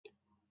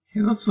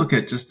Okay, let's look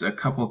at just a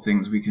couple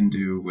things we can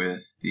do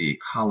with the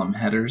column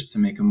headers to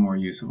make them more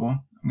usable.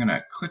 I'm going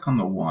to click on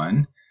the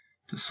one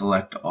to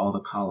select all the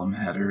column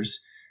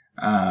headers.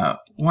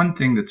 One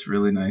thing that's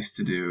really nice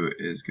to do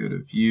is go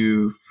to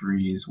View,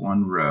 Freeze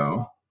One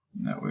Row.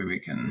 That way we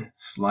can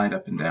slide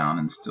up and down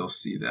and still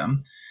see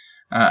them.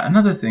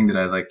 Another thing that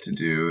I like to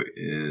do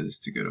is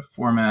to go to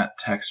Format,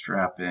 Text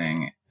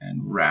Wrapping,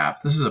 and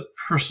Wrap. This is a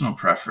personal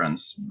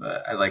preference,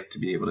 but I like to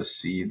be able to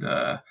see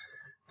the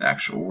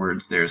actual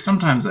words there.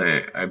 Sometimes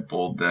I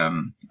bold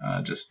them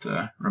just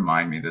to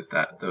remind me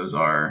that those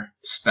are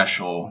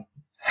special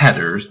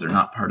headers. They're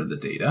not part of the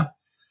data.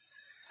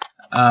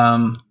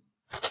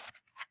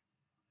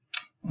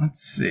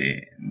 Let's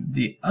see.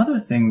 The other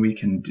thing we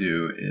can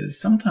do is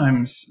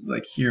sometimes,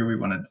 like here, we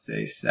want to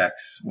say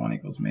sex, 1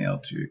 equals male,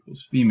 2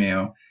 equals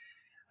female.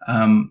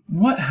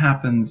 What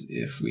happens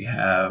if we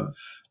have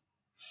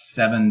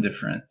 7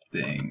 different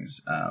things?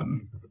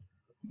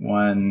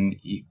 1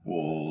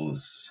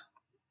 equals...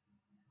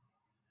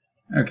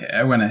 Okay,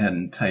 I went ahead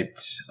and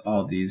typed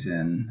all these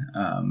in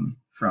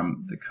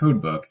from the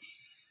code book.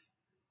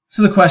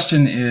 So the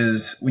question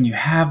is, when you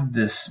have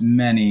this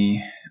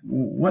many,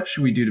 what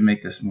should we do to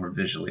make this more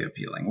visually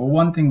appealing? Well,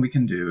 one thing we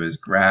can do is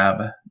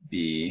grab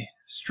B,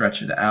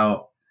 stretch it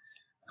out.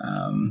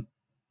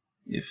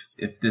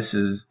 If this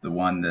is the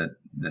one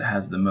that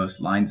has the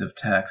most lines of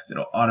text,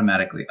 it'll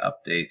automatically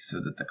update so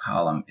that the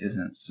column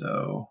isn't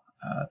so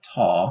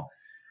tall.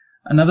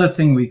 Another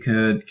thing we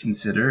could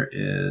consider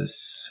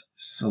is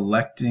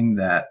selecting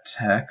that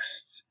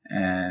text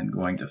and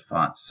going to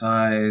font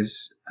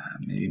size,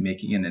 maybe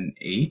making it an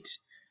 8,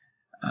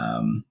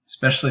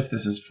 especially if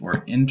this is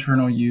for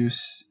internal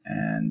use,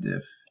 and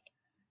if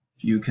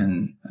you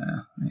can,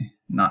 let me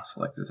not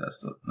select the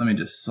text, let me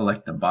just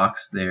select the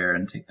box there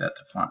and take that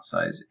to font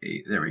size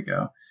 8, there we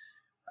go.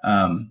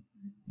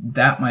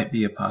 That might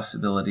be a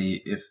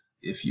possibility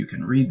if you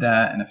can read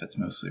that and if it's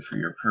mostly for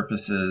your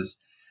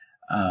purposes.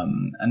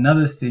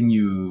 Another thing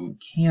you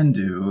can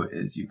do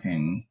is you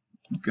can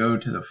go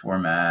to the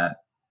format,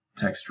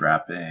 text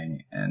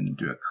wrapping, and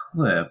do a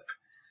clip.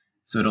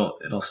 So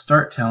it'll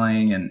start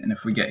telling, and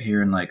if we get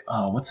here and like,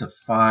 oh, what's a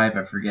 5?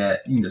 I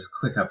forget. You can just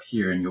click up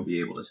here and you'll be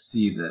able to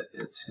see that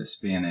it's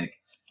Hispanic.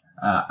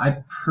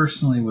 I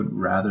personally would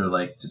rather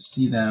like to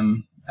see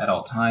them at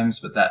all times,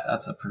 but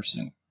that's a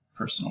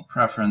personal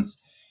preference.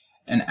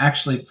 And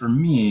actually, for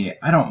me,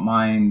 I don't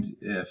mind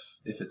if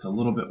it's a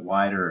little bit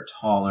wider or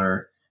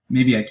taller.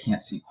 Maybe I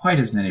can't see quite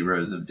as many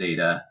rows of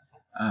data,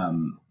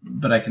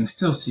 but I can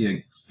still see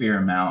a fair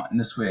amount. And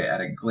this way, at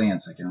a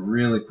glance, I can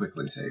really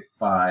quickly say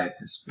 5,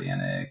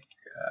 Hispanic,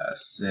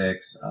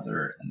 6,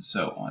 other, and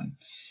so on.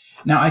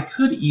 Now, I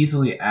could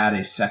easily add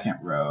a second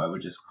row. I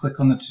would just click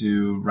on the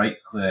 2,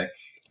 right-click,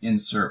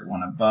 insert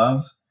one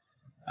above.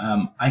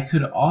 I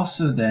could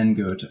also then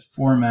go to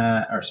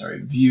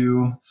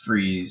View,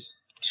 Freeze,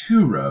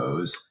 2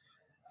 rows.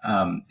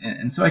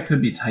 And so I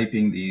could be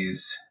typing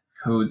these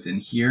codes in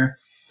here.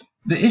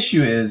 The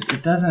issue is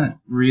it doesn't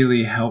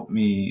really help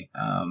me.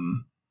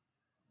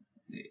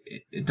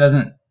 It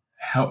doesn't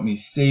help me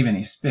save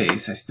any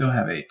space. I still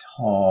have a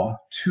tall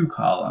 2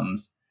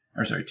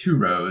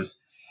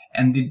 rows.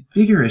 And the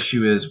bigger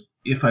issue is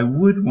if I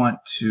would want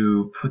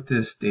to put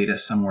this data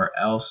somewhere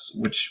else,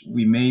 which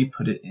we may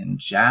put it in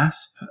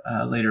JASP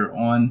later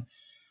on,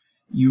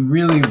 you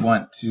really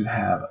want to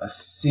have a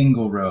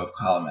single row of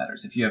column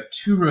headers. If you have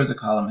 2 rows of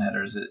column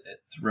headers, it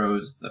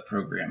throws the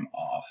program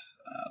off.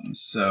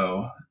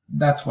 So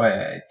that's why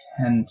I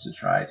tend to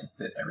try to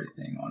fit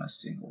everything on a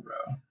single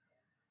row.